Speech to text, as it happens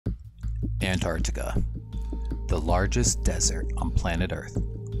Antarctica, the largest desert on planet Earth.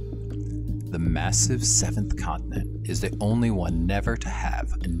 The massive seventh continent is the only one never to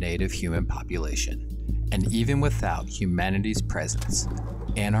have a native human population, and even without humanity's presence,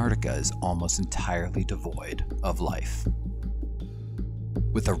 Antarctica is almost entirely devoid of life.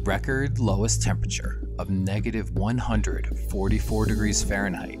 With a record lowest temperature of -144 degrees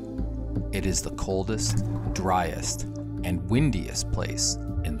Fahrenheit, it is the coldest, driest, and windiest place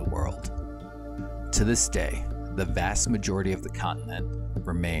in the world. To this day, the vast majority of the continent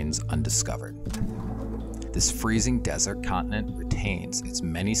remains undiscovered. This freezing desert continent retains its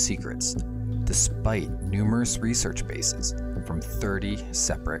many secrets, despite numerous research bases from 30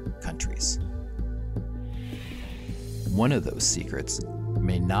 separate countries. One of those secrets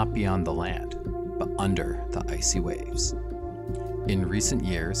may not be on the land, but under the icy waves. In recent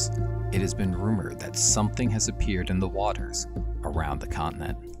years, it has been rumored that something has appeared in the waters around the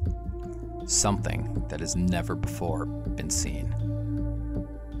continent. Something that has never before been seen.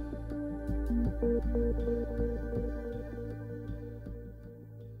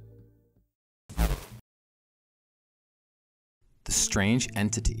 The strange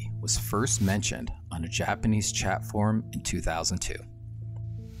entity was first mentioned on a Japanese chat forum in 2002.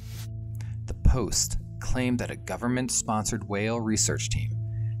 The post claimed that a government-sponsored whale research team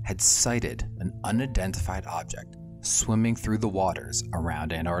had sighted an unidentified object swimming through the waters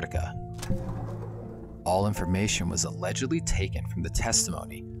around Antarctica. All information was allegedly taken from the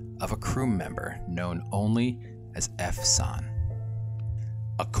testimony of a crew member known only as F-san.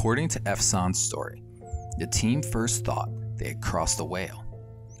 According to F-san's story, the team first thought they had crossed a whale,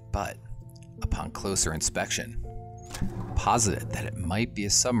 but upon closer inspection, posited that it might be a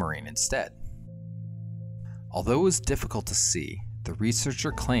submarine instead. Although it was difficult to see, the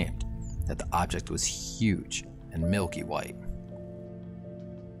researcher claimed that the object was huge and milky white.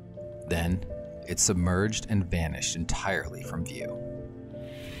 Then, it submerged and vanished entirely from view.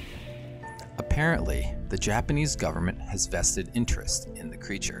 Apparently, the Japanese government has vested interest in the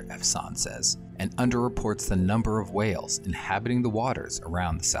creature, F-san says, and underreports the number of whales inhabiting the waters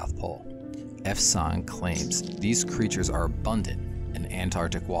around the South Pole. F-san claims these creatures are abundant in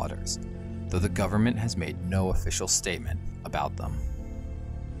Antarctic waters, though the government has made no official statement about them.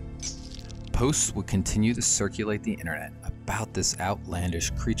 Posts would continue to circulate the internet about this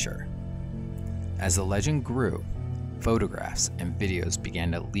outlandish creature. As the legend grew, photographs and videos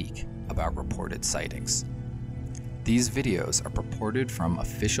began to leak about reported sightings. These videos are purported from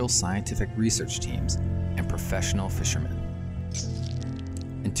official scientific research teams and professional fishermen.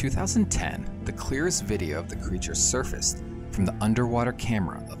 In 2010, the clearest video of the creature surfaced from the underwater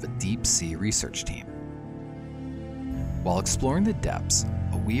camera of a deep-sea research team. While exploring the depths,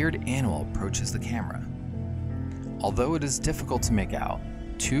 a weird animal approaches the camera. Although it is difficult to make out,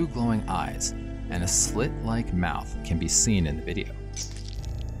 two glowing eyes and a slit-like mouth can be seen in the video.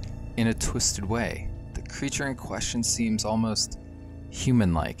 In a twisted way, the creature in question seems almost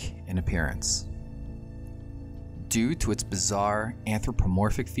human-like in appearance. Due to its bizarre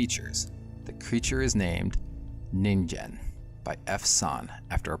anthropomorphic features, the creature is named Ningen by F-san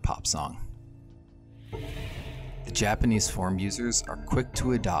after a pop song. The Japanese forum users are quick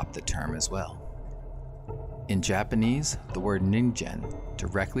to adopt the term as well. In Japanese, the word Ningen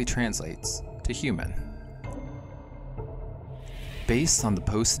directly translates to human. Based on the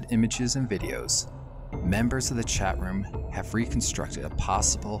posted images and videos, members of the chat room have reconstructed a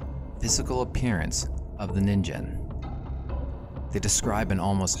possible physical appearance of the Ningen. They describe an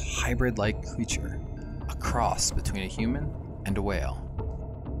almost hybrid-like creature, a cross between a human and a whale.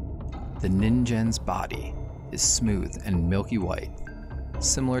 The Ningen's body is smooth and milky white,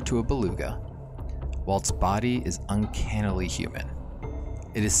 similar to a beluga, while its body is uncannily human.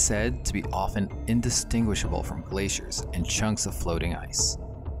 It is said to be often indistinguishable from glaciers and chunks of floating ice.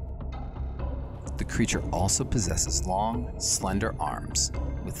 The creature also possesses long, slender arms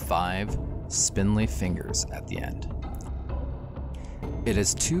with 5 spindly fingers at the end. It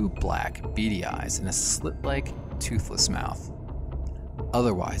has 2 black, beady eyes and a slit-like, toothless mouth.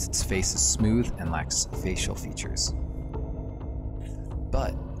 Otherwise, its face is smooth and lacks facial features.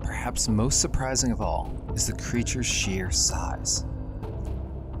 But perhaps most surprising of all is the creature's sheer size.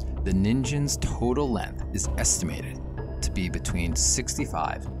 The Ningen's total length is estimated to be between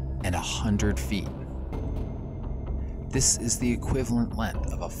 65 and 100 feet. This is the equivalent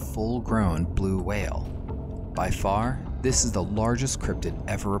length of a full-grown blue whale. By far, this is the largest cryptid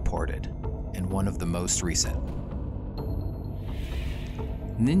ever reported, and one of the most recent.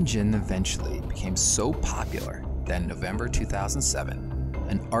 Ningen eventually became so popular that in November 2007,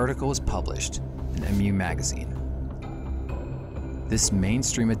 an article was published in MU magazine. This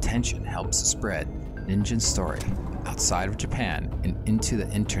mainstream attention helps to spread Ningen's story outside of Japan and into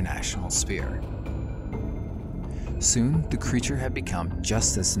the international sphere. Soon, the creature had become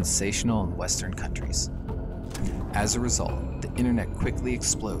just as sensational in Western countries. As a result, the internet quickly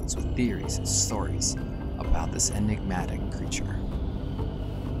explodes with theories and stories about this enigmatic creature.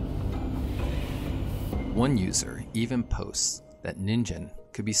 One user even posts that Ningen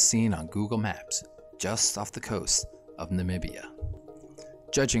could be seen on Google Maps just off the coast of Namibia.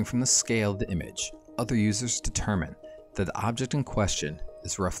 Judging from the scale of the image, other users determine that the object in question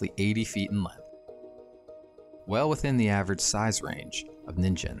is roughly 80 feet in length, well within the average size range of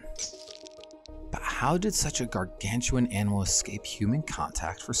Ningen. But how did such a gargantuan animal escape human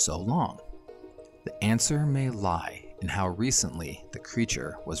contact for so long? The answer may lie in how recently the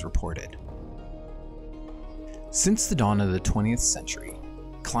creature was reported. Since the dawn of the 20th century,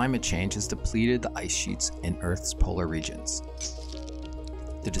 climate change has depleted the ice sheets in Earth's polar regions.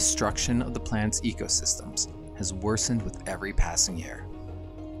 The destruction of the planet's ecosystems has worsened with every passing year.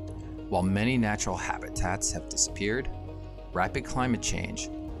 While many natural habitats have disappeared, rapid climate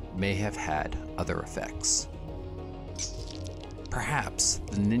change may have had other effects. Perhaps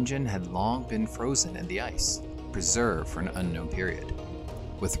the Ningen had long been frozen in the ice, preserved for an unknown period.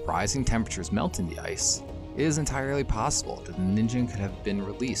 With rising temperatures melting the ice, it is entirely possible that the Ningen could have been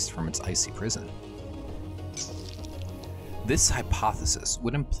released from its icy prison. This hypothesis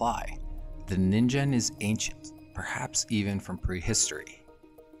would imply that the Ningen is ancient, perhaps even from prehistory.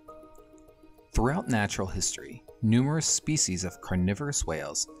 Throughout natural history, numerous species of carnivorous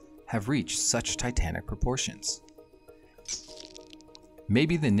whales have reached such titanic proportions.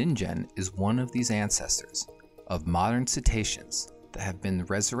 Maybe the Ningen is one of these ancestors of modern cetaceans that have been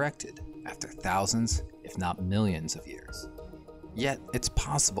resurrected after thousands, if not millions of years. Yet it's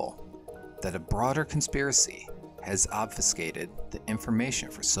possible that a broader conspiracy has obfuscated the information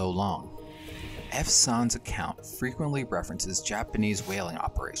for so long. F. San's account frequently references Japanese whaling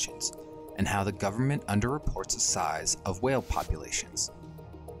operations and how the government underreports the size of whale populations.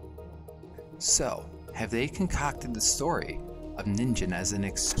 So, have they concocted the story of Ningen as an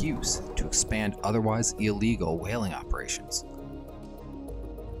excuse to expand otherwise illegal whaling operations?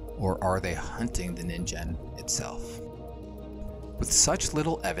 Or are they hunting the Ningen itself? With such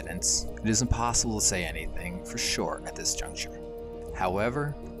little evidence, it is impossible to say anything for sure at this juncture.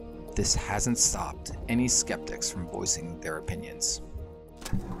 However, this hasn't stopped any skeptics from voicing their opinions.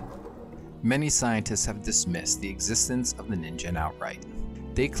 Many scientists have dismissed the existence of the Ningen outright.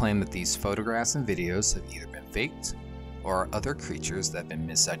 They claim that these photographs and videos have either been faked or are other creatures that have been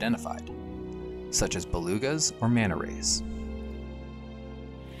misidentified, such as belugas or manta rays.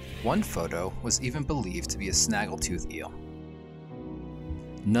 One photo was even believed to be a snaggletooth eel.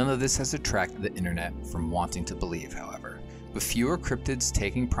 None of this has detracted the internet from wanting to believe, however. With fewer cryptids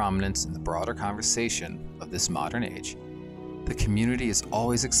taking prominence in the broader conversation of this modern age, the community is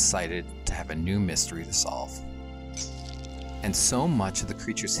always excited to have a new mystery to solve. And so much of the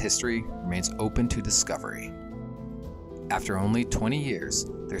creature's history remains open to discovery. After only 20 years,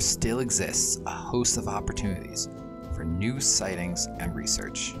 there still exists a host of opportunities for new sightings and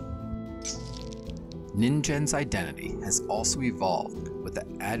research. Ningen's identity has also evolved with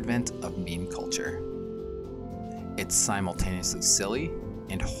the advent of meme culture. Its simultaneously silly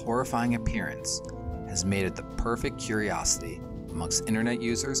and horrifying appearance has made it the perfect curiosity amongst internet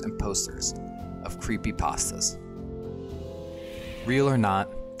users and posters of creepypastas. Real or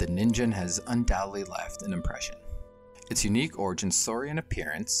not, the Ningen has undoubtedly left an impression. Its unique origin story and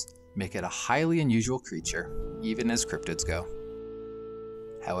appearance make it a highly unusual creature, even as cryptids go.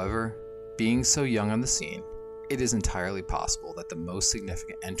 However, being so young on the scene, it is entirely possible that the most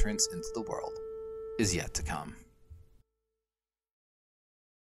significant entrance into the world is yet to come.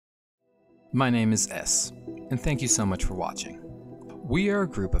 My name is S, and thank you so much for watching. We are a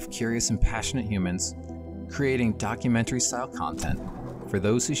group of curious and passionate humans creating documentary-style content for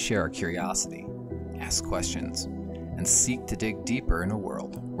those who share our curiosity, ask questions, and seek to dig deeper in a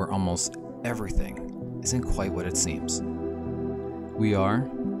world where almost everything isn't quite what it seems. We are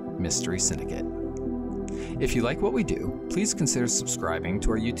Mystery Syndicate. If you like what we do, please consider subscribing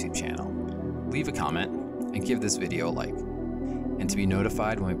to our YouTube channel, leave a comment, and give this video a like. And to be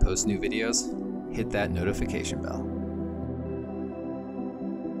notified when we post new videos, hit that notification bell.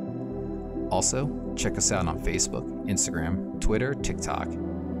 Also, check us out on Facebook, Instagram, Twitter, TikTok,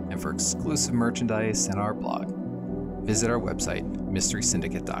 and for exclusive merchandise and our blog, visit our website,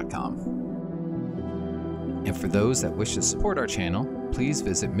 mysterysyndicate.com. And for those that wish to support our channel, please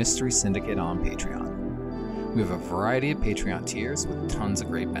visit Mystery Syndicate on Patreon. We have a variety of Patreon tiers with tons of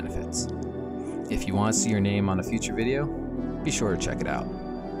great benefits. If you want to see your name on a future video, be sure to check it out.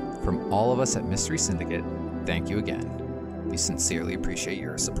 From all of us at Mystery Syndicate, thank you again. We sincerely appreciate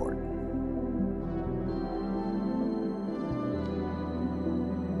your support.